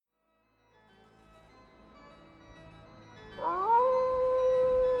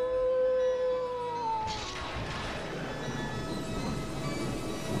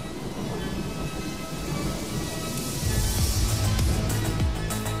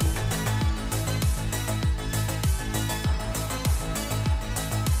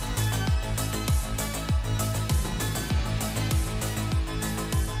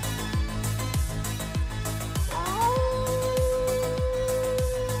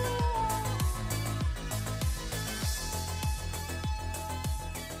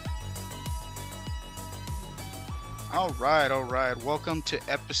All right, all right. Welcome to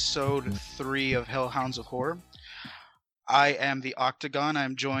episode 3 of Hellhounds of Horror. I am the Octagon.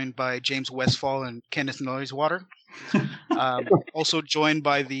 I'm joined by James Westfall and Kenneth Noisewater. Also joined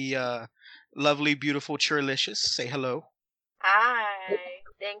by the lovely, beautiful Churlicious. Say hello. Hi.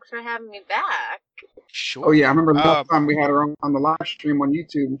 Thanks for having me back. Sure. Oh yeah, I remember last time we had her on the live stream on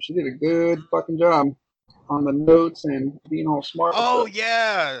YouTube. She did a good fucking job on the notes and being all smart. Oh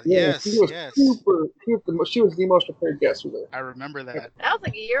yeah, yeah, yes, she was yes. She was the most prepared guest we were. I remember that. That was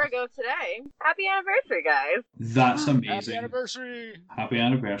like a year ago today. Happy anniversary, guys. That's amazing. Happy anniversary. Happy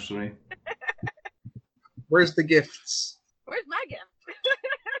anniversary. Where's the gifts? Where's my gift?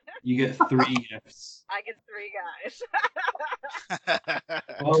 You get 3 gifts. I get 3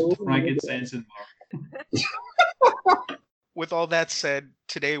 guys. Oh, frankincense and myrrh. With all that said,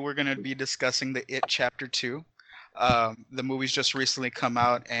 today we're going to be discussing the It Chapter 2. The movie's just recently come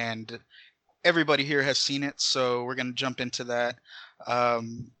out, and everybody here has seen it, so we're going to jump into that.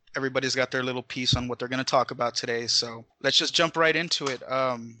 Everybody's got their little piece on what they're going to talk about today, so let's just jump right into it.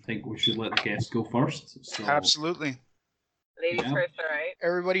 I think we should let the guests go first. So. Absolutely. Ladies first, all right?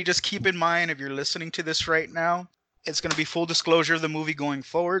 Everybody just keep in mind, if you're listening to this right now, it's going to be full disclosure of the movie going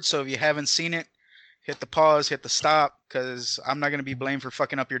forward, so if you haven't seen it, hit the pause, hit the stop, because I'm not going to be blamed for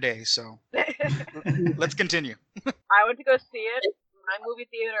fucking up your day, so let's continue. I went to go see it. My movie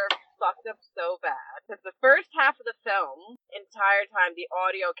theater fucked up so bad. Because the first half of the film, entire time, the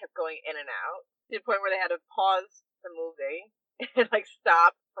audio kept going in and out. To the point where they had to pause the movie and,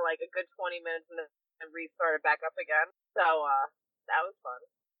 stop for, a good 20 minutes and then restart it back up again. So, that was fun.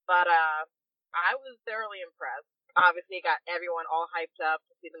 But, I was thoroughly impressed. Obviously, it got everyone all hyped up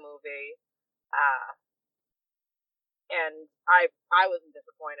to see the movie. And I wasn't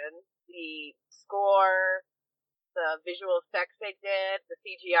disappointed. The score, the visual effects they did, the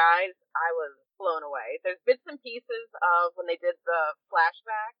CGIs, I was blown away. There's bits and pieces of when they did the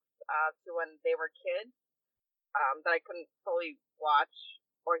flashbacks to when they were kids that I couldn't fully watch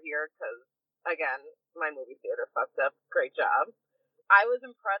or hear because, again, my movie theater fucked up. Great job. I was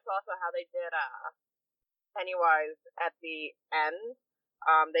impressed also how they did Pennywise at the end.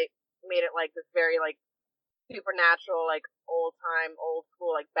 They made it this very supernatural, old time, old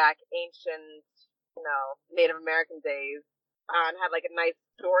school, back ancient, Native American days, and had a nice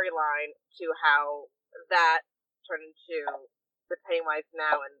storyline to how that turned into the Pennywise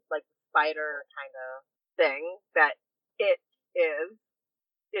now and the spider kind of thing that it is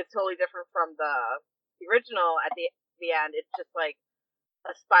totally different from the original. At the end, it's just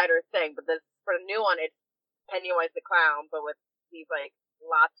a spider thing, but for the new one, it's Pennywise the clown, but with these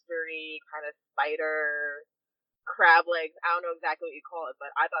lobstery kind of spider crab legs. I don't know exactly what you call it, but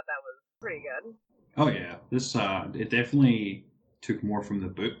I thought that was pretty good. Oh yeah, this it definitely took more from the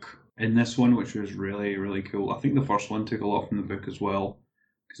book in this one, which was really, really cool. I think the first one took a lot from the book as well,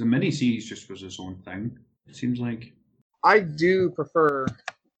 because the miniseries just was its own thing. It seems like. I do prefer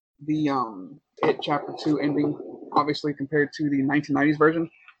the It Chapter 2 ending, obviously, compared to the 1990s version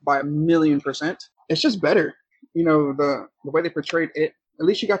by 1,000,000%. It's just better. The way they portrayed it, at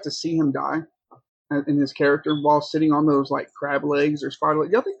least you got to see him die in his character while sitting on those crab legs or spider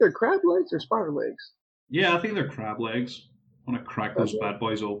legs. Y'all think they're crab legs or spider legs? Yeah, I think they're crab legs. I want to crack those bad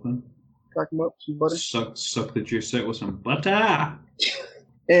boys open. Crack them up, some butter. Suck the juice out with some butter.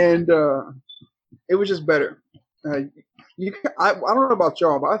 And it was just better. I don't know about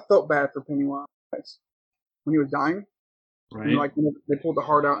y'all, but I felt bad for Pennywise when he was dying. Right. They pulled the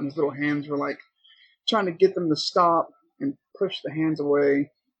heart out, and his little hands were trying to get them to stop and push the hands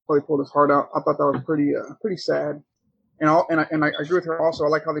away while he pulled his heart out. I thought that was pretty sad. And I agree with her also. I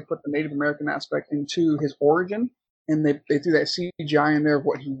like how they put the Native American aspect into his origin, and they threw that CGI in there of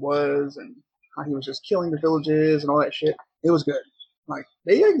what he was and how he was just killing the villages and all that shit. It was good.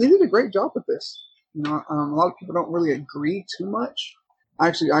 They did a great job with this. A lot of people don't really agree too much.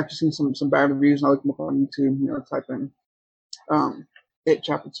 I've seen some bad reviews, and I look them up on YouTube. Type in It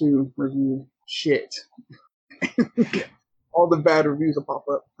Chapter 2 review shit. All the bad reviews will pop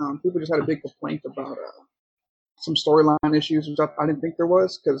up. People just had a big complaint about some storyline issues, which I didn't think there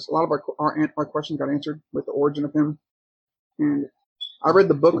was, because a lot of our questions got answered with the origin of him. And I read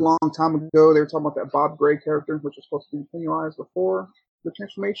the book a long time ago. They were talking about that Bob Gray character, which was supposed to be Pennywise before the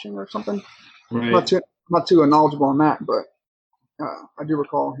transformation or something. Right. I'm not too knowledgeable on that, but I do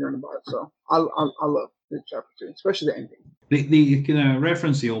recall hearing about it. So I love It Chapter 2, especially the ending. They can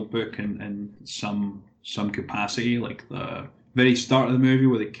reference the old book in some capacity, like the very start of the movie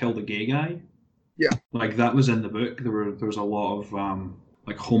where they kill the gay guy. Yeah. That was in the book. There was a lot of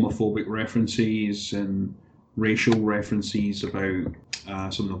homophobic references and racial references about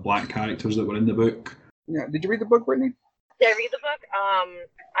some of the black characters that were in the book. Yeah. Did you read the book, Brittany? Did I read the book?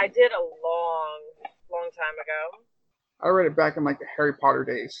 I did a long time ago. I read it back in like the Harry Potter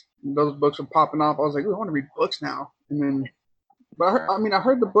days. Those books were popping off. I was like, ooh, I want to read books now. And then, but I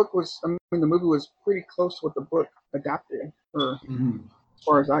heard the book was. I mean, the movie was pretty close to what the book adapted, or as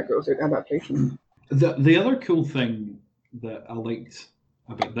far as that goes, the adaptation. The other cool thing that I liked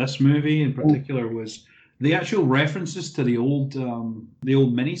about this movie in particular was the actual references to the old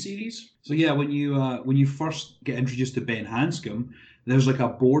miniseries. So yeah, when you first get introduced to Ben Hanscom, there's like a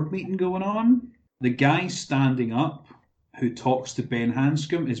board meeting going on. The guy standing up who talks to Ben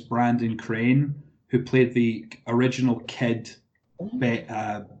Hanscom is Brandon Crane, who played the original kid Ben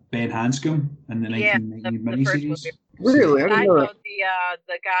Hanscom in the 1990 miniseries. Really, I didn't know that.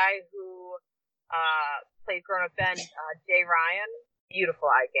 The guy who played grown up Ben, Jay Ryan, beautiful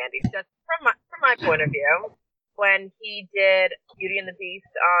eye candy. Just from my point of view, when he did Beauty and the Beast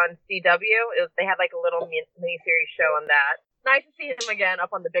on CW, they had like a little mini-series show on that. Nice to see him again up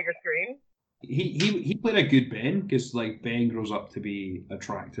on the bigger screen. He played a good Ben, because like Ben grows up to be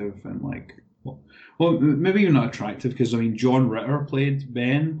attractive and like well maybe you're not attractive, because I mean John Ritter played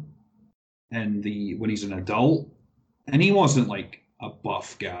Ben when he's an adult, and he wasn't like a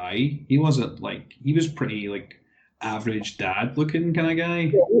buff guy. He wasn't like, he was pretty like average dad looking kind of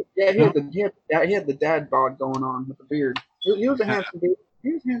guy. Yeah, he had the dad bod going on with the beard. He was a handsome dude.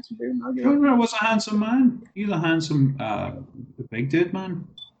 He was a handsome dude. John Ritter was a handsome man. He was a handsome big dude, man.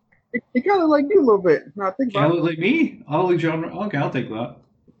 He kind of like you a little bit. Now I think about it. Like me? I look John Ritter. Okay, I'll take that.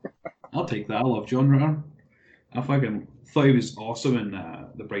 I'll take that. I love John Ritter. I fucking thought he was awesome in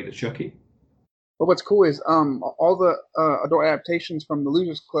The Bride of Chucky. But what's cool is all the adult adaptations from the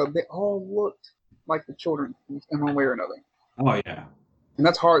Losers Club, they all looked like the children in one way or another. Oh yeah. And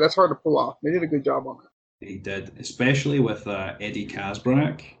that's hard to pull off. They did a good job on it. They did, especially with Eddie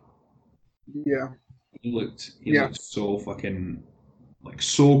Kaspbrak. Yeah. He looked so fucking like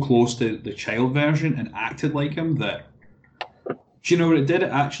so close to the child version and acted like him that, do you know what it did? It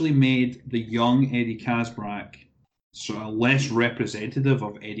actually made the young Eddie Kaspbrak sort of less representative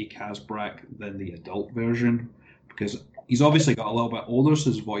of Eddie Kaspbrak than the adult version, because he's obviously got a little bit older, so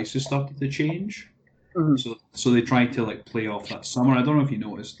his voice has started to change. Mm-hmm. So they tried to like play off that summer. I don't know if you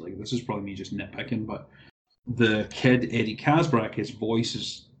noticed, like this is probably me just nitpicking, but the kid Eddie Kaspbrak, his voice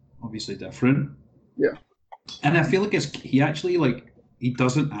is obviously different. Yeah. And I feel like he actually like, he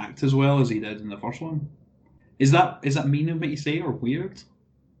doesn't act as well as he did in the first one. Is that mean of me to say or weird?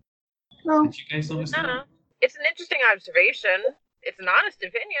 No. Did you guys notice that? No. It's an interesting observation. It's an honest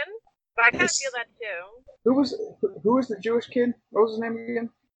opinion, but I kind of feel that too. Who was the Jewish kid? What was his name again?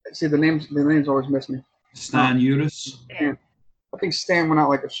 See, the names always miss me. Stan Uris. Yeah. I think Stan went out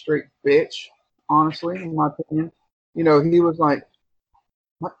like a straight bitch, honestly, in my opinion. You know, he was like,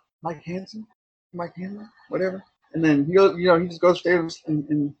 Mike Hansen, whatever. And then he goes, he just goes upstairs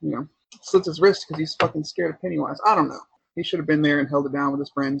and slits his wrist because he's fucking scared of Pennywise. I don't know. He should have been there and held it down with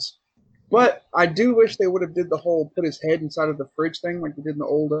his friends. But I do wish they would have did the whole put his head inside of the fridge thing like they did in the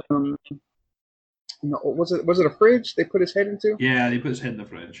old. Was it a fridge they put his head into? Yeah, they put his head in the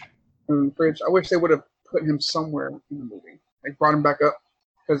fridge. Fridge. I wish they would have put him somewhere in the movie. Like brought him back up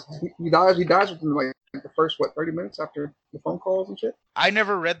because he dies. He dies within like the first 30 minutes after the phone calls and shit. I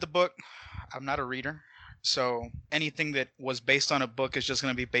never read the book. I'm not a reader. So anything that was based on a book is just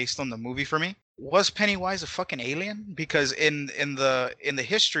going to be based on the movie for me. Was Pennywise a fucking alien? Because in the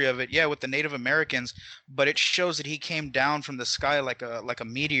history of it, yeah, with the Native Americans, but it shows that he came down from the sky like a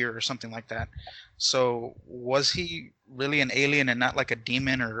meteor or something like that. So was he really an alien and not like a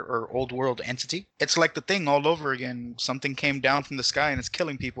demon or old world entity? It's like The Thing all over again. Something came down from the sky and it's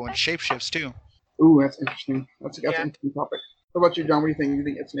killing people and shapeshifts too. Ooh, that's interesting. That's an interesting topic. What about you, John? What do you think? You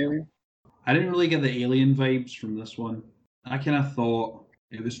think it's an alien? I didn't really get the alien vibes from this one. I kind of thought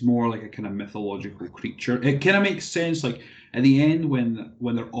it was more like a kind of mythological creature. It kind of makes sense, like at the end when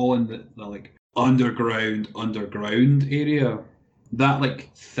they're all in the like underground area, that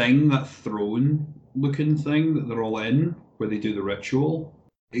like thing, that throne looking thing that they're all in, where they do the ritual.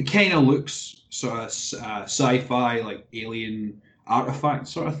 It kind of looks sort of sci-fi, like alien artifact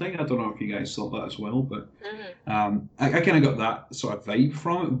sort of thing. I don't know if you guys thought that as well, but I kind of got that sort of vibe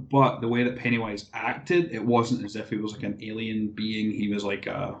from it. But the way that Pennywise acted, it wasn't as if he was like an alien being. He was like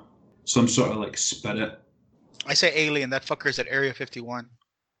some sort of like spirit. I say alien, that fucker's at Area 51.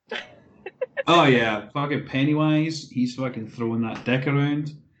 Oh yeah, fucking Pennywise. He's fucking throwing that dick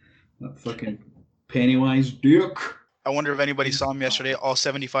around. That fucking Pennywise dick. I wonder if anybody saw him yesterday, all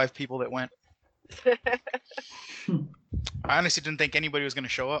 75 people that went. I honestly didn't think anybody was going to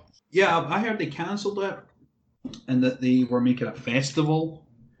show up. Yeah, I heard they cancelled it and that they were making a festival.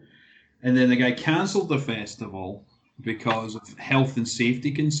 And then the guy cancelled the festival because of health and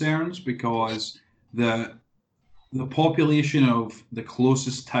safety concerns, because the population of the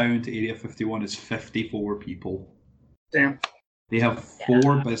closest town to Area 51 is 54 people. Damn. They have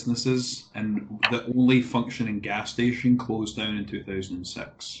 4 businesses, and the only functioning gas station closed down in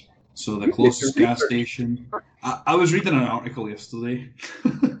 2006. So the closest gas station... I was reading an article yesterday.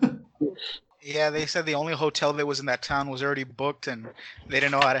 Yeah, they said the only hotel that was in that town was already booked, and they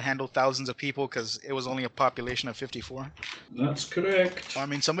didn't know how to handle thousands of people because it was only a population of 54. That's correct. I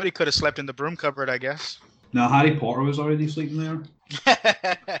mean, somebody could have slept in the broom cupboard, I guess. Now, Harry Potter was already sleeping there.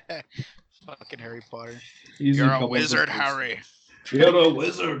 Fucking Harry Potter. You're a wizard, Harry. You're a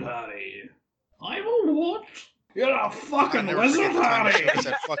wizard, Harry. I'm a what? You're a fucking wizard, Harry.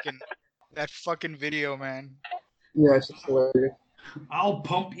 That fucking video, man. Yeah, it's just hilarious. I'll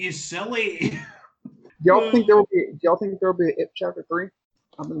pump you silly. Do y'all think there will be an It Chapter 3?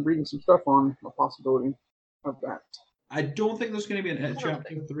 I've been reading some stuff on the possibility of that. I don't think there's going to be an It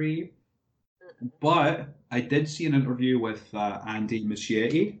Chapter 3, but I did see an interview with Andy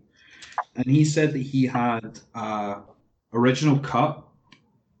Muschietti, and he said that he had an original cut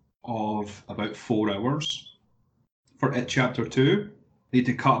of about 4 hours for It Chapter 2. They had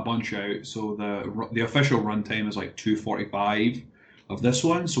to cut a bunch out, so the official runtime is like 2:45 of this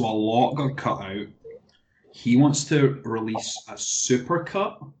one, so a lot got cut out. He wants to release a super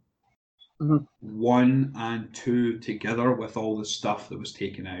cut, 1 and 2 together with all the stuff that was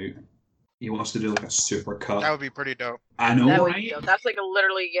taken out. He wants to do like a super cut. That would be pretty dope. I know, right? That's like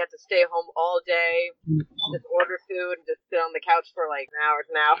literally you have to stay home all day, just order food, and just sit on the couch for like hours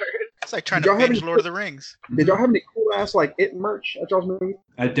and hours. It's like trying to binge Lord of the Rings. Did y'all have any cool ass like It merch at y'all's movie?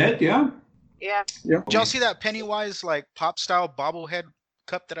 I did, yeah. Yeah. Did y'all see that Pennywise like pop style bobblehead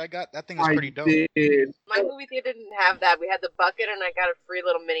cup that I got? That thing is pretty dope. Did. My movie theater didn't have that. We had the bucket, and I got a free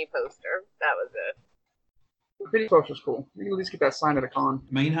little mini poster. That was it. The video poster's cool. You can at least get that signed at a con.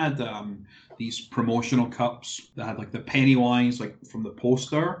 Mine had these promotional cups that had like the Pennywise like from the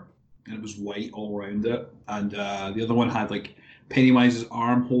poster, and it was white all around it. And the other one had like Pennywise's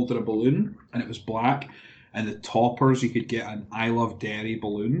arm holding a balloon, and it was black. And the toppers, you could get an I Love Derry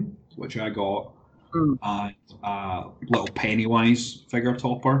balloon, which I got, and a little Pennywise figure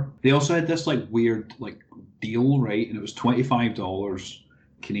topper. They also had this like weird like deal, right? And it was $25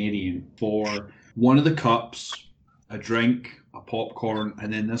 Canadian for one of the cups, a drink, a popcorn,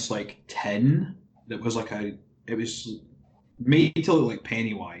 and then this like tin that was like it was made to look like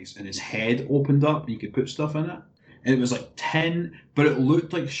Pennywise, and his head opened up and you could put stuff in it. And it was like tin, but it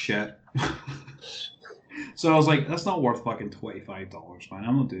looked like shit. So I was like, that's not worth fucking $25, man.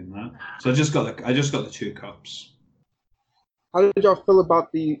 I'm not doing that. So I just got the 2 cups. How did y'all feel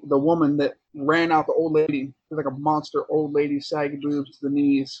about the woman that ran out the old lady? It was like a monster old lady, saggy boobs to the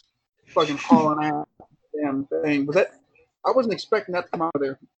knees, fucking hauling out the damn thing. Was that? I wasn't expecting that to come out of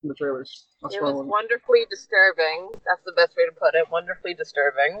there in the trailers. It was wonderfully disturbing. That's the best way to put it. Wonderfully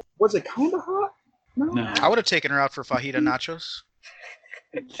disturbing. Was it kind of hot? No. I would have taken her out for fajita nachos.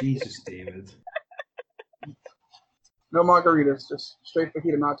 Jesus, David. No margaritas, just straight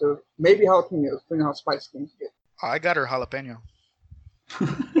fajita nachos. Maybe jalapenos, depending on how spicy things get. I got her jalapeno.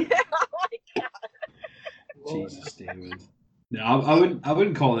 Oh my god. Jesus, David. No, I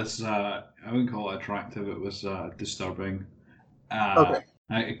wouldn't call this. I wouldn't call it attractive. It was disturbing. Okay.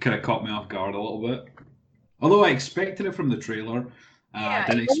 It kind of caught me off guard a little bit. Although I expected it from the trailer, I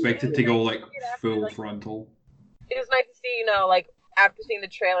didn't expect it to go like full frontal. It was nice to see, like after seeing the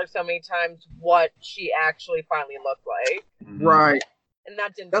trailer so many times, what she actually finally looked like. Mm-hmm. Right. And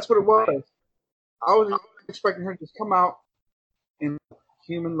that didn't. That's what it was. I was expecting her to just come out in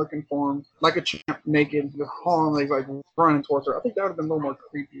human-looking form, like a champ, naked, just hauling like running towards her. I think that would have been a little more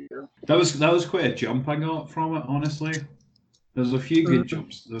creepier. That was quite a jump I got from it, honestly. There's a few good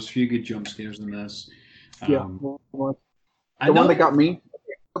jumps. There's a few good jump scares in this. The one that got me.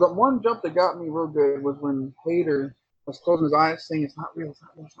 The one jump that got me real good was when Hader was closing his eyes, saying, "It's not real. It's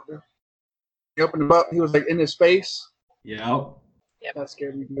not real. It's not real." He opened them up. He was like in his face. Yeah. Yep. That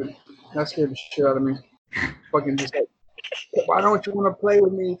scared me good. That scared the shit out of me. Fucking just like, why don't you want to play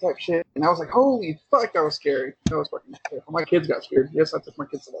with me type shit. And I was like, holy fuck, that was scary. That was fucking scary. My kids got scared. Yes, I took my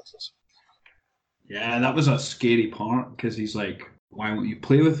kids to Lexus. Yeah, that was a scary part because he's like, why won't you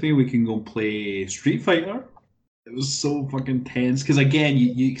play with me? We can go and play Street Fighter. It was so fucking tense because again,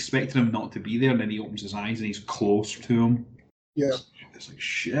 you expected him not to be there, and then he opens his eyes and he's close to him. Yeah. It's like,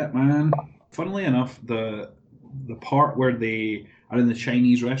 shit, man. Funnily enough, the part where they are in the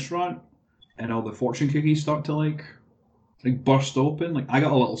Chinese restaurant and all the fortune cookies start to like burst open, like I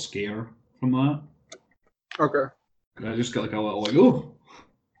got a little scare from that. Okay. I just got like a little like, oh.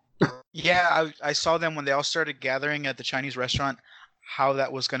 Yeah, I saw them when they all started gathering at the Chinese restaurant, how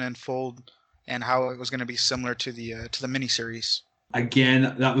that was going to unfold and how it was going to be similar to the miniseries.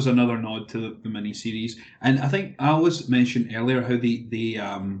 Again, that was another nod to the mini series. And I think I was mentioned earlier how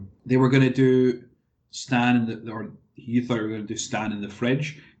they were going to do Stan in the, or you thought they were going to do Stan in the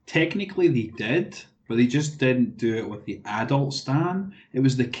fridge. Technically, they did, but they just didn't do it with the adult Stan. It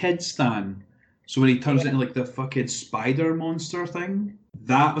was the kid Stan. So when he turns Yeah. into like the fucking spider monster thing,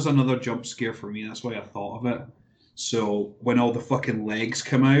 that was another jump scare for me. That's why I thought of it. So when all the fucking legs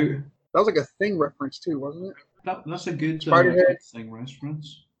come out, That was like a Thing reference too, wasn't it? that's a good Spiderhead, good thing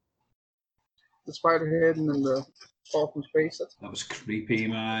reference. the Spiderhead, and then the fall from space. That's That was creepy,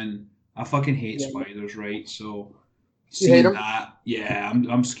 man. I fucking hate yeah. spiders, right? So You hate seeing them? that, yeah,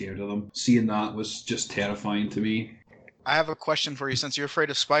 I'm scared of them. Seeing that was just terrifying to me. I have a question for you since you're afraid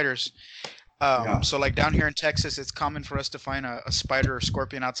of spiders. Yeah. So like down here in Texas, it's common for us to find a spider or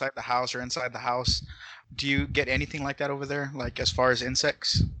scorpion outside the house or inside the house. Do you get anything like that over there, like as far as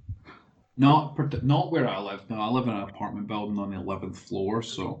insects? Not where I live. No, I live in an apartment building on the 11th floor,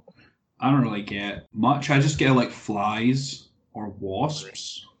 so I don't really get much. I just get like flies or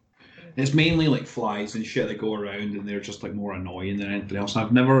wasps. It's mainly like flies and shit that go around, and they're just like more annoying than anything else.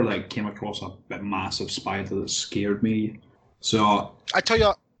 I've never like came across a massive spider that scared me. So I tell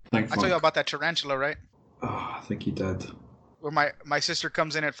you, thank I tell you fuck. about that tarantula, right? Oh, I think he did. Where my sister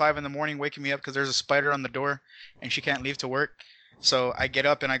comes in at 5 in the morning, waking me up because there's a spider on the door, and she can't leave to work. So I get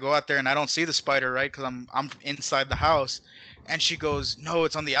up and I go out there and I don't see the spider, right? Because I'm inside the house, and she goes, "No,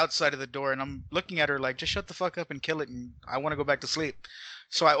 it's on the outside of the door." And I'm looking at her like, "Just shut the fuck up and kill it." And I want to go back to sleep.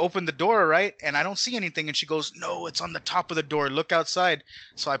 So I open the door, right, and I don't see anything. And she goes, "No, it's on the top of the door. Look outside."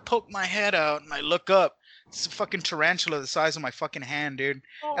 So I poke my head out and I look up. It's a fucking tarantula the size of my fucking hand, dude.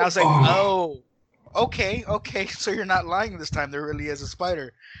 And I Oh, was like, Oh, "Oh, okay, so you're not lying this time. There really is a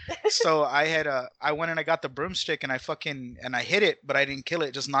spider." So I went and I got the broomstick and I hit it, but I didn't kill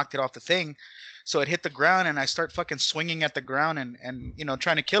it. Just knocked it off the thing. So it hit the ground and I start fucking swinging at the ground and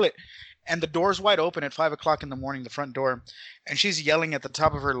trying to kill it. And the door's wide open at 5 o'clock in the morning, the front door, and she's yelling at the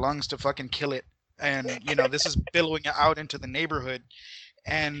top of her lungs to fucking kill it. And this is billowing out into the neighborhood.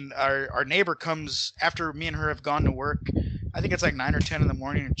 And our neighbor comes after me and her have gone to work. I think it's like 9 or 10 in the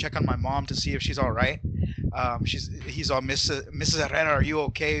morning, and check on my mom to see if she's all right. He's all, Mrs. Herrera, are you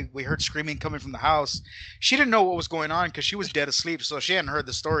okay? We heard screaming coming from the house. She didn't know what was going on because she was dead asleep, so she hadn't heard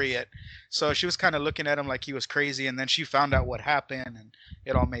the story yet. So she was kind of looking at him like he was crazy, and then she found out what happened, and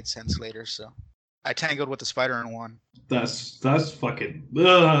it all made sense later. So I tangled with the spider and won. that's fucking.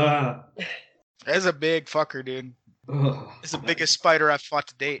 Ugh, It's a big fucker, dude. ugh. It's the That, biggest spider I've fought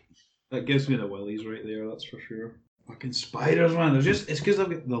to date. that gives me the willies right there. That's for sure. Fucking spiders, man. They're just. It's because I've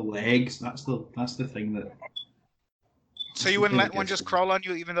got the legs. That's the thing that. So That's you the wouldn't thing let that one gets just me. crawl on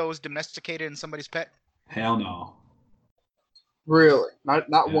you, even though it was domesticated and somebody's pet? Hell no. Really, not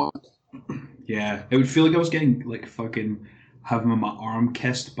Yeah. one. Yeah, it would feel like I was getting like fucking having my arm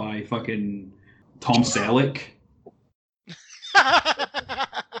kissed by fucking Tom Selleck,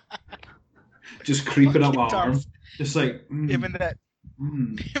 just creeping up my Tom, arm, just like, him and that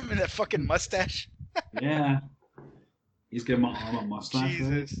mm, him and that fucking mustache. yeah. He's giving my arm a mustache,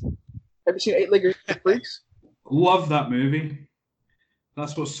 right? Jesus. Have you seen Eight Legged Freaks? Love that movie.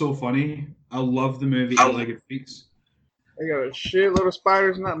 That's what's so funny. I love the movie Eight Legged Freaks. They got a shitload of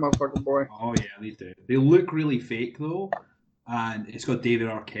spiders in that motherfucker, boy. Oh yeah, they do. They look really fake though, and it's got David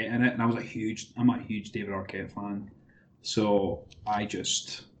Arquette in it, and I'm a huge David Arquette fan, so I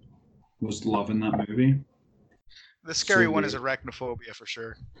just was loving that movie. The scary So one is good. arachnophobia for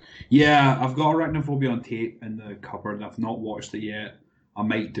sure. Yeah, I've got Arachnophobia on tape in the cupboard. I've not watched it yet. I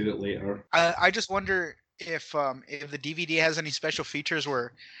might do it later. I just wonder if the DVD has any special features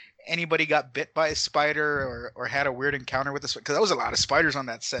where anybody got bit by a spider or had a weird encounter with this, because there was a lot of spiders on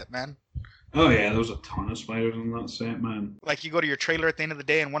that set, man. Oh yeah, there was a ton of spiders on that set, man. Like you go to your trailer at the end of the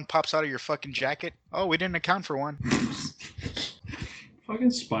day and one pops out of your fucking jacket. Oh, we didn't account for one. Fucking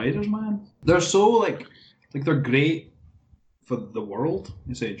spiders, man. They're so like they're great for the world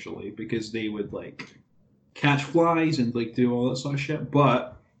essentially because they would like catch flies and like do all that sort of shit,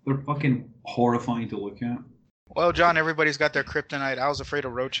 but they're fucking horrifying to look at. Well, John, everybody's got their kryptonite. I was afraid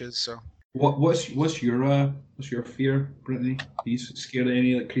of roaches, so. What's your fear, Brittany? Are you scared of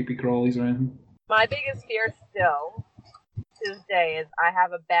any like creepy crawlies or anything? my biggest fear still to this day is I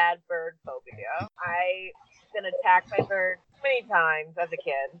have a bad bird phobia. I've been attacked by birds many times as a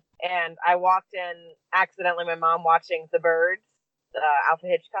kid, and I walked in accidentally. My mom watching The Birds, the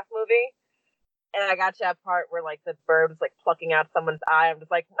Alfred Hitchcock movie, and I got to that part where like the bird was like plucking out someone's eye. I'm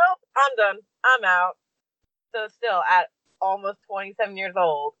just like, nope, I'm done. I'm out. So still at almost 27 years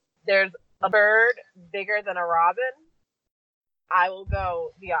old, there's a bird bigger than a robin, I will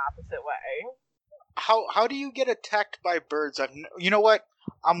go the opposite way. How do you get attacked by birds? You know what?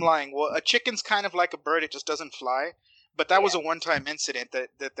 I'm lying. Well, a chicken's kind of like a bird; it just doesn't fly. But that was a one-time incident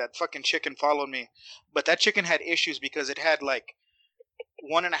that fucking chicken followed me. But that chicken had issues because it had like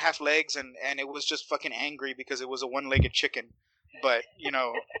 1.5 legs and it was just fucking angry because it was a one-legged chicken. But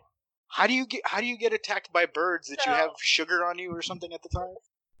how do you get attacked by birds? Did you have sugar on you or something at the time?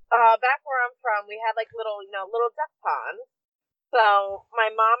 Back where I'm from, we had like little duck ponds. So my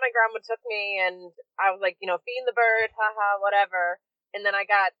mom and grandma took me, and I was like, feeding the bird, haha, whatever. And then I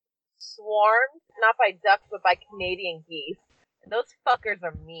got swarmed, not by ducks, but by Canadian geese. And those fuckers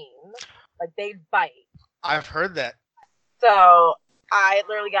are mean. Like, they bite. I've heard that. So I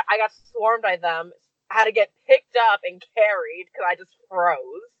got swarmed by them. I had to get picked up and carried because I just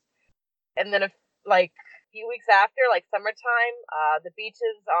froze. And then a few weeks after, like summertime, the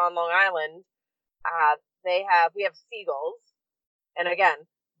beaches on Long Island, we have seagulls. And again,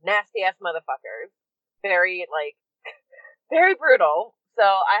 nasty ass motherfuckers. Very, very brutal. So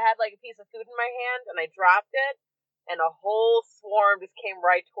I had like a piece of food in my hand and I dropped it and a whole swarm just came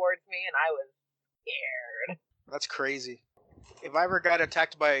right towards me and I was scared. That's crazy. If I ever got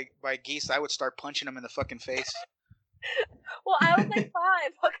attacked by geese, I would start punching them in the fucking face. Well, I was like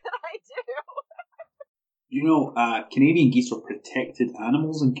 5. What could I do? Canadian geese are protected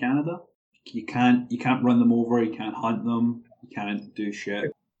animals in Canada. You can't run them over. You can't hunt them. You can't do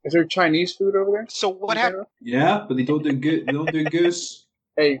shit. Is there Chinese food over there? So what happened? Yeah, but they don't do good. They don't do goose.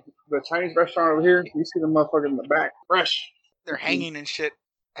 Hey, the Chinese restaurant over here, you see the motherfuckers in the back, fresh. They're hanging and shit.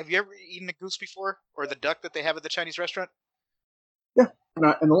 Have you ever eaten a goose before, or the duck that they have at the Chinese restaurant? Yeah, and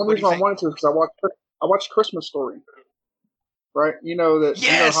the only reason I wanted to is because I watched Christmas Story. Right, that.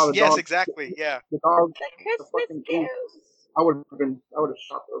 Yes, how the yes, dog, exactly, yeah. The dog, the Christmas goose. I would have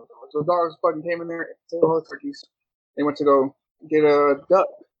shot those dogs. Those dogs fucking came in there, took all the turkeys. They went to go get a duck.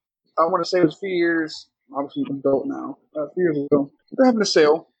 I want to say it was a few years. Obviously, I'm adult now. A few years ago, they're having a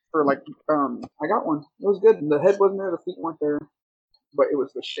sale for I got one. It was good. The head wasn't there, the feet weren't there, but it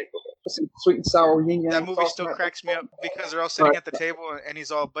was the shape of it. Sweet and sour yin yang. That movie still cracks me up because they're all sitting at the table and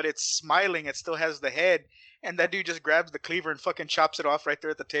he's all, but it's smiling. It still has the head, and that dude just grabs the cleaver and fucking chops it off right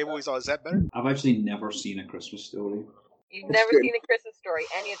there at the table. He's all, is that better? I've actually never seen A Christmas Story. You've never seen A Christmas Story,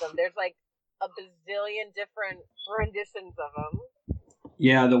 any of them. There's like a bazillion different renditions of them.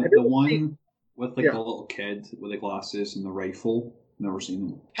 Yeah, the one with the little kid with the glasses and the rifle. Never seen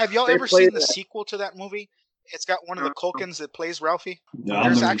it. Have y'all ever seen the sequel to that movie? It's got one of the Culkins that plays Ralphie. No,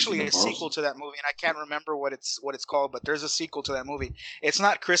 there's actually a sequel to that movie, and I can't remember what it's called, but there's a sequel to that movie. It's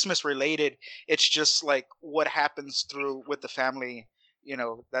not Christmas related. It's just like what happens through with the family.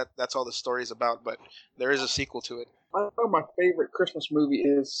 That's all the story's about. But there is a sequel to it. I know my favorite Christmas movie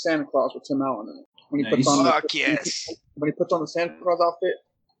is Santa Claus with Tim Allen in it. When he Nice. puts on When he puts on the Santa Claus outfit,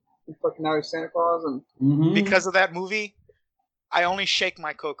 he's fucking out as Santa Claus, and because of that movie, I only shake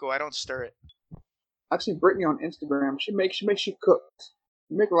my cocoa. I don't stir it. I've seen Brittany on Instagram. She makes you cook.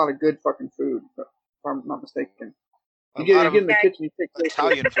 You make a lot of good fucking food, if I'm not mistaken. You get in the kitchen, you take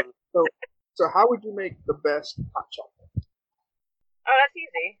Italian food. So how would you make the best hot chocolate? Oh, that's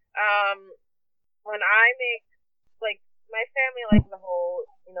easy. When I make, my family likes the whole,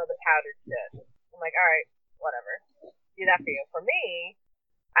 the powdered shit. I'm like, all right, whatever. Do that for you. For me,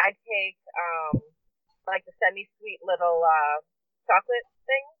 I take, the semi-sweet little, chocolate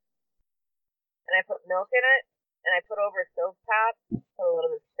thing, and I put milk in it, and I put over a stovetop, put a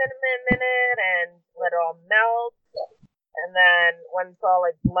little bit of cinnamon in it, and let it all melt. And then when it's all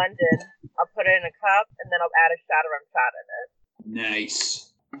blended, I'll put it in a cup, and then I'll add a shot of rum shot in it.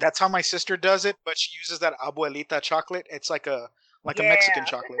 Nice. That's how my sister does it, but she uses that abuelita chocolate. It's like a Mexican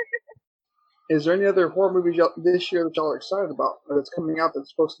chocolate. Is there any other horror movies this year that y'all are excited about that's coming out that's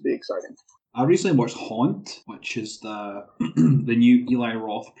supposed to be exciting? I recently watched Haunt, which is the the new Eli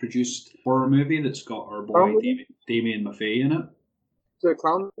Roth produced horror movie that's got our boy Damien Maffei in it. Is it a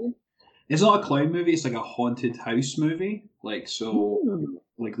clown movie? It's not a clown movie, it's like a haunted house movie. Like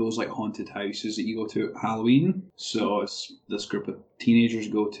those haunted houses that you go to at Halloween. So it's this group of teenagers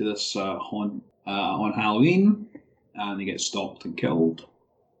go to this haunt on Halloween and they get stalked and killed.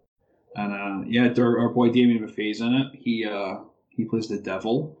 And our boy Damien Maffei's in it. He plays the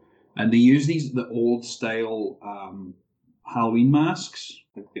devil. And they use the old style Halloween masks,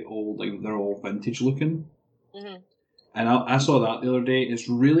 they're all vintage looking. Mm-hmm. And I saw that the other day. It's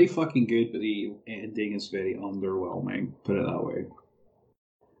really fucking good, but the ending is very underwhelming. Put it that way.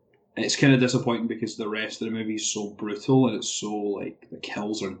 It's kind of disappointing because the rest of the movie is so brutal and it's so the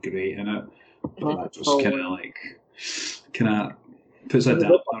kills are great in it. But that just kind of Puts a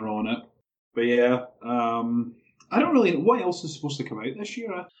dampener on it. But yeah, I don't really know what else is supposed to come out this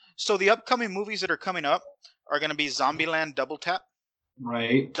year. So the upcoming movies that are coming up are going to be Zombieland Double Tap,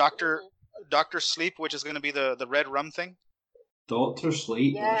 Right. Doctor Sleep, which is going to be the red rum thing. Doctor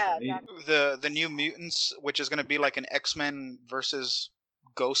Sleep. Yeah, right. The New Mutants, which is going to be like an X-Men versus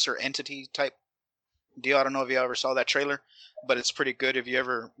Ghosts or Entity type deal. I don't know if you ever saw that trailer, but it's pretty good if you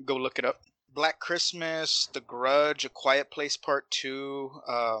ever go look it up. Black Christmas, The Grudge, A Quiet Place Part 2.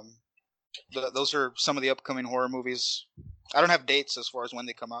 Those are some of the upcoming horror movies. I don't have dates as far as when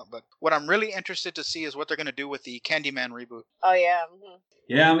they come out, but what I'm really interested to see is what they're going to do with the Candyman reboot. Oh, yeah. Mm-hmm.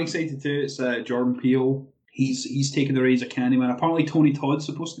 Yeah, I'm excited too. It's Jordan Peele. He's taking the reins of Candyman. Apparently Tony Todd's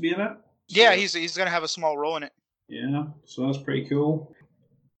supposed to be in it. So, yeah, he's going to have a small role in it. Yeah, so that's pretty cool.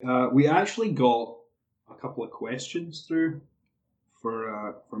 We actually got a couple of questions through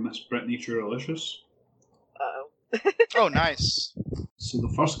for Miss Brittany Truralicious. Uh-oh. Oh, nice. So the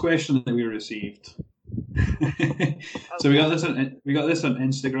first question that we received. So we got this on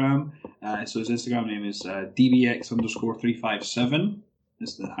Instagram. So his Instagram name is dbx_357.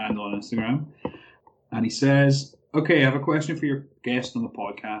 Is the handle on Instagram. And he says, "Okay, I have a question for your guest on the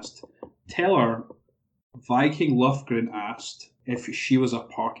podcast. Tell her Viking Lufgren asked if she was a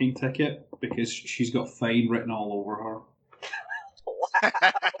parking ticket because she's got fine written all over her." Wow.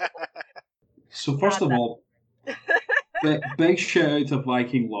 So first of all, big shout out to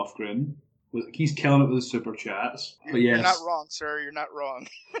Viking Lufgren. He's killing it with the super chats. But yes, You're not wrong, sir. You're not wrong.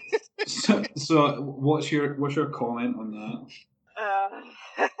 so what's your comment on that?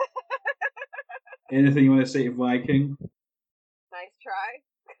 Anything you want to say to Viking? Nice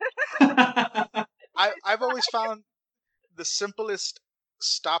try. I've always found the simplest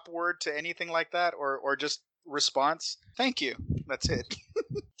stop word to anything like that, or just response. Thank you. That's it.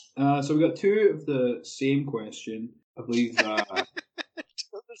 So we got two of the same question, I believe. The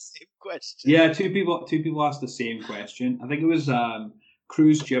same question. Yeah, two people asked the same question. I think it was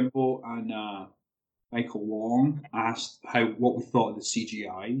Cruz Jimbo and Michael Long asked what we thought of the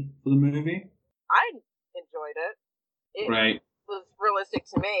CGI for the movie. I enjoyed it. It right. was realistic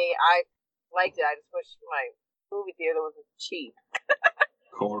to me. I liked it. I just wish my movie theater wasn't cheap.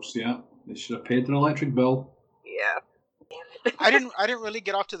 Of course, yeah. They should have paid their electric bill. Yeah. I didn't really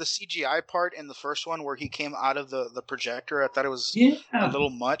get off to the CGI part in the first one where he came out of the projector. I thought it was a little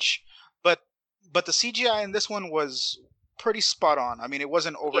much, but the CGI in this one was pretty spot on. I mean, it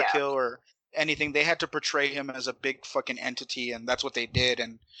wasn't overkill or anything. They had to portray him as a big fucking entity, and that's what they did.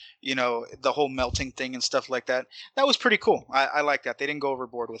 And the whole melting thing and stuff like that. That was pretty cool. I like that. They didn't go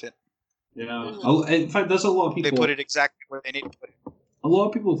overboard with it. Yeah. Mm-hmm. In fact, there's a lot of people. They put it exactly where they need to put it. A lot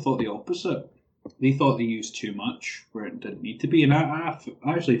of people thought the opposite. They thought they used too much where it didn't need to be, and I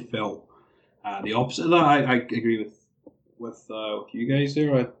actually felt the opposite of that. I agree with you guys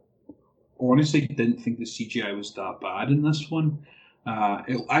there. I honestly didn't think the CGI was that bad in this one.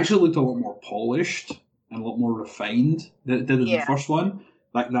 It actually looked a lot more polished and a lot more refined than it did in the first one.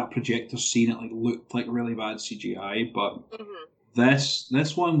 Like that projector scene, it looked like really bad CGI, but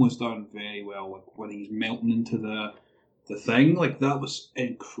this one was done very well. Like when he's melting into the thing, like that was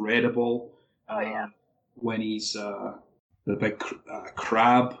incredible. Oh yeah. When he's the big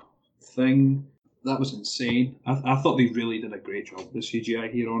crab thing, that was insane. I thought they really did a great job with the CGI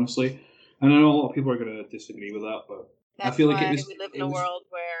here, honestly. And I know a lot of people are going to disagree with that, but that's I feel like we live in a world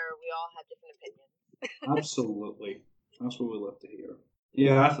where we all have different opinions. Absolutely, that's what we love to hear.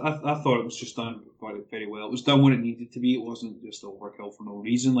 Yeah, I thought it was just done very, very well. It was done when it needed to be. It wasn't just overkill for no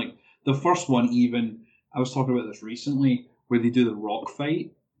reason. Like the first one, even I was talking about this recently, where they do the rock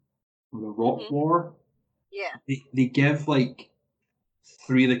fight. Or the rock war. Yeah. They give like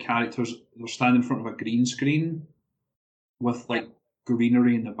three of the characters, they're standing in front of a green screen with like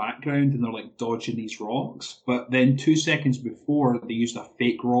greenery in the background and they're like dodging these rocks. But then 2 seconds before they used a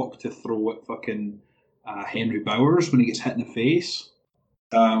fake rock to throw at fucking Henry Bowers when he gets hit in the face.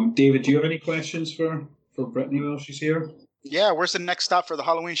 David, do you have any questions for Brittany while she's here? Yeah, where's the next stop for the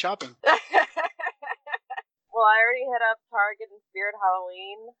Halloween shopping? Well, I already hit up Target and Spirit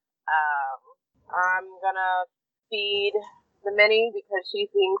Halloween. I'm gonna feed the Minnie because she's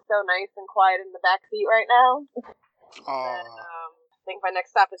being so nice and quiet in the back seat right now. And, I think my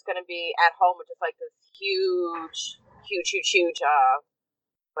next stop is gonna be at home, which is like this huge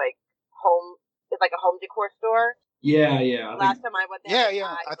like home. It's like a home decor store. Yeah. Last time I went there,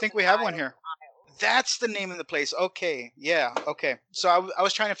 I think we have one here. That's the name of the place. Okay, yeah, okay. So I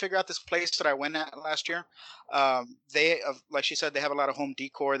was trying to figure out this place that I went at last year. Like she said, they have a lot of home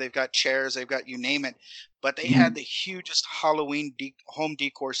decor. They've got chairs. They've got you name it. But they had the hugest Halloween home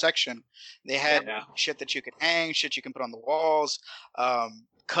decor section. They had shit that you could hang, shit you can put on the walls,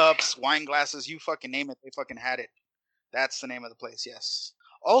 cups, wine glasses. You fucking name it. They fucking had it. That's the name of the place. Yes.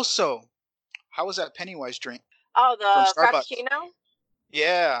 Also, how was that Pennywise drink Oh, from the Starbucks? Frappuccino?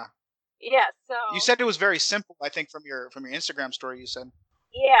 Yeah. Yeah, so... You said it was very simple, I think, from your Instagram story, you said.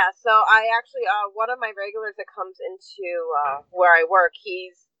 Yeah, so I actually, one of my regulars that comes into where I work,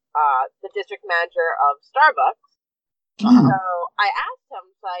 he's the district manager of Starbucks. So I asked him,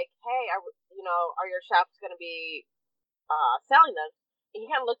 like, hey, are your shops going to be selling them? And he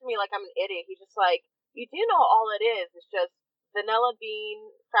kind of looked at me like I'm an idiot. He's just like, you do know all it is. It's just vanilla bean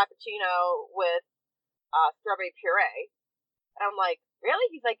Frappuccino with strawberry puree. And I'm like, really?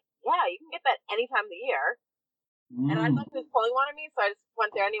 He's like, yeah, you can get that any time of the year. And I thought he was pulling one of me, so I just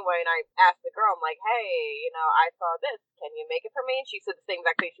went there anyway, and I asked the girl, I'm like, hey, I saw this. Can you make it for me? And she said the same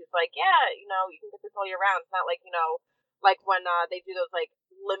exact thing. She's like, yeah, you can get this all year round. It's not like, like when they do those, like,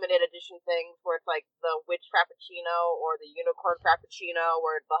 limited edition things where it's like the witch Frappuccino or the unicorn Frappuccino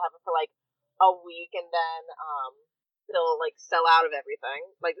where they'll have it for, like, a week and then they'll, like, sell out of everything.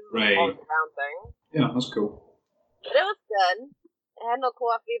 Like, this is an all-year-round thing. Yeah, that's cool. But it was good. It had no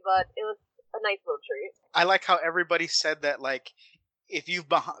coffee, but it was a nice little treat. I like how everybody said that, like, if you've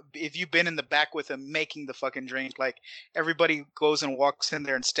been in the back with them making the fucking drink, like, everybody goes and walks in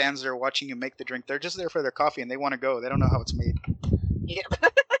there and stands there watching you make the drink. They're just there for their coffee and they want to go. They don't know how it's made. Yeah.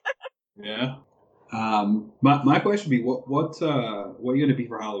 Yeah. My question would be, what are you going to be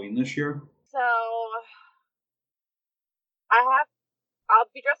for Halloween this year? So,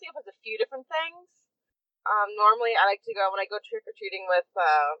 I'll be dressing up as a few different things. Normally I like to go, when I go trick-or-treating with,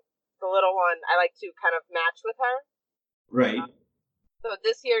 the little one, I like to kind of match with her. Right. So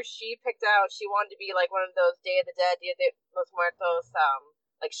this year she picked out, she wanted to be like one of those Day of the Dead, Dia de los Muertos,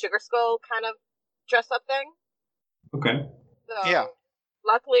 like Sugar Skull kind of dress-up thing. Okay. So, yeah.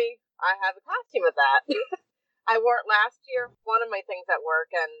 Luckily, I have a costume of that. I wore it last year, one of my things at work,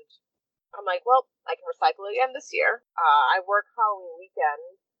 and I'm like, well, I can recycle it again this year. I work Halloween weekend,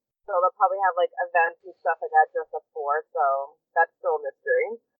 so they'll probably have like events and stuff like that dressed up for, so that's still a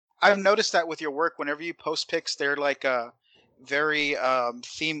mystery. I've noticed that with your work, whenever you post pics, they're like very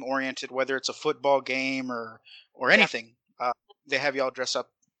theme oriented, whether it's a football game or anything. They have y'all dress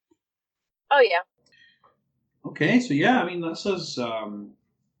up. Oh yeah. Okay, so yeah, I mean that's us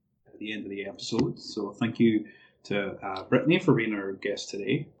at the end of the episode. So thank you to Brittany for being our guest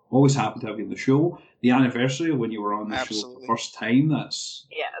today. Always happy to have you on the show. The anniversary of when you were on the show for the first time. That's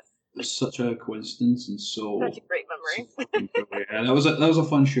such a coincidence, and so such a great memory. Yeah, that was a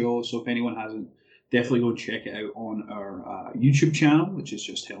fun show. So if anyone hasn't, definitely go check it out on our YouTube channel, which is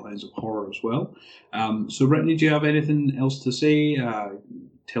just Hellhounds of Horror as well. So Brittany, do you have anything else to say?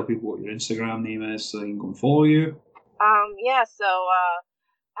 Tell people what your Instagram name is so they can go and follow you. Yeah. So I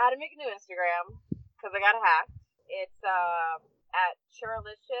had to make a new Instagram because I got hacked. It's at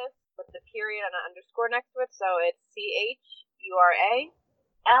Churalicious with the period and an underscore next to it. So it's CHURALISIOUS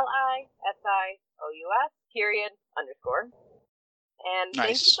And nice.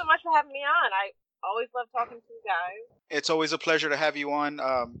 Thank you so much for having me on. I always love talking to you guys. It's always a pleasure to have you on.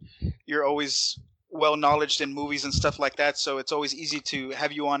 You're always well-knowledged in movies and stuff like that, so it's always easy to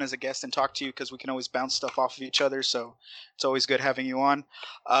have you on as a guest and talk to you because we can always bounce stuff off of each other, so it's always good having you on.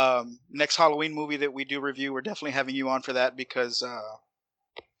 Next Halloween movie that we do review, we're definitely having you on for that because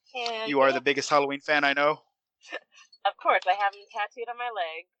you are the biggest Halloween fan I know. Of course, I have him tattooed on my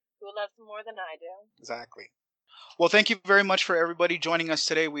leg. Who loves him more than I do? Exactly. Well, thank you very much for everybody joining us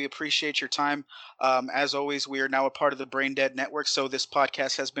today. We appreciate your time. As always, we are now a part of the Brain Dead Network, so this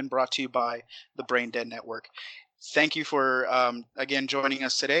podcast has been brought to you by the Brain Dead Network. Thank you for, again, joining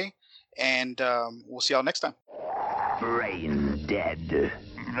us today, and we'll see y'all next time. Brain Dead.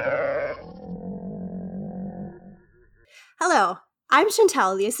 Hello. I'm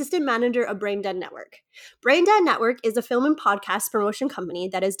Chantel, the Assistant Manager of Brain Dead Network. Brain Dead Network is a film and podcast promotion company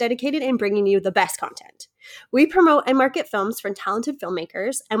that is dedicated in bringing you the best content. We promote and market films for talented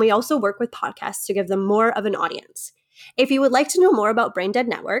filmmakers, and we also work with podcasts to give them more of an audience. If you would like to know more about Brain Dead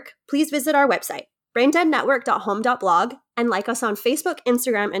Network, please visit our website, braindeadnetwork.home.blog, and like us on Facebook,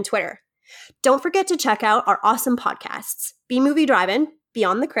 Instagram, and Twitter. Don't forget to check out our awesome podcasts, B-Movie Drive-In,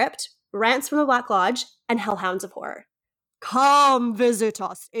 Beyond the Crypt, Rants from the Black Lodge, and Hellhounds of Horror. Come visit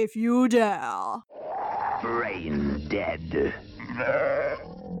us if you dare. Brain Dead.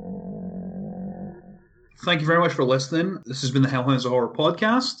 thank you very much for listening. This has been the Hellhounds of Horror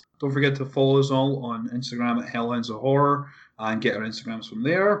podcast. Don't forget to follow us all on Instagram at Hellhounds of Horror and get our Instagrams from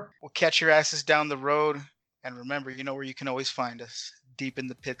there. We'll catch your asses down the road. And remember, you know where you can always find us, deep in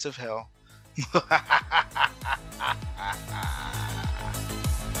the pits of hell.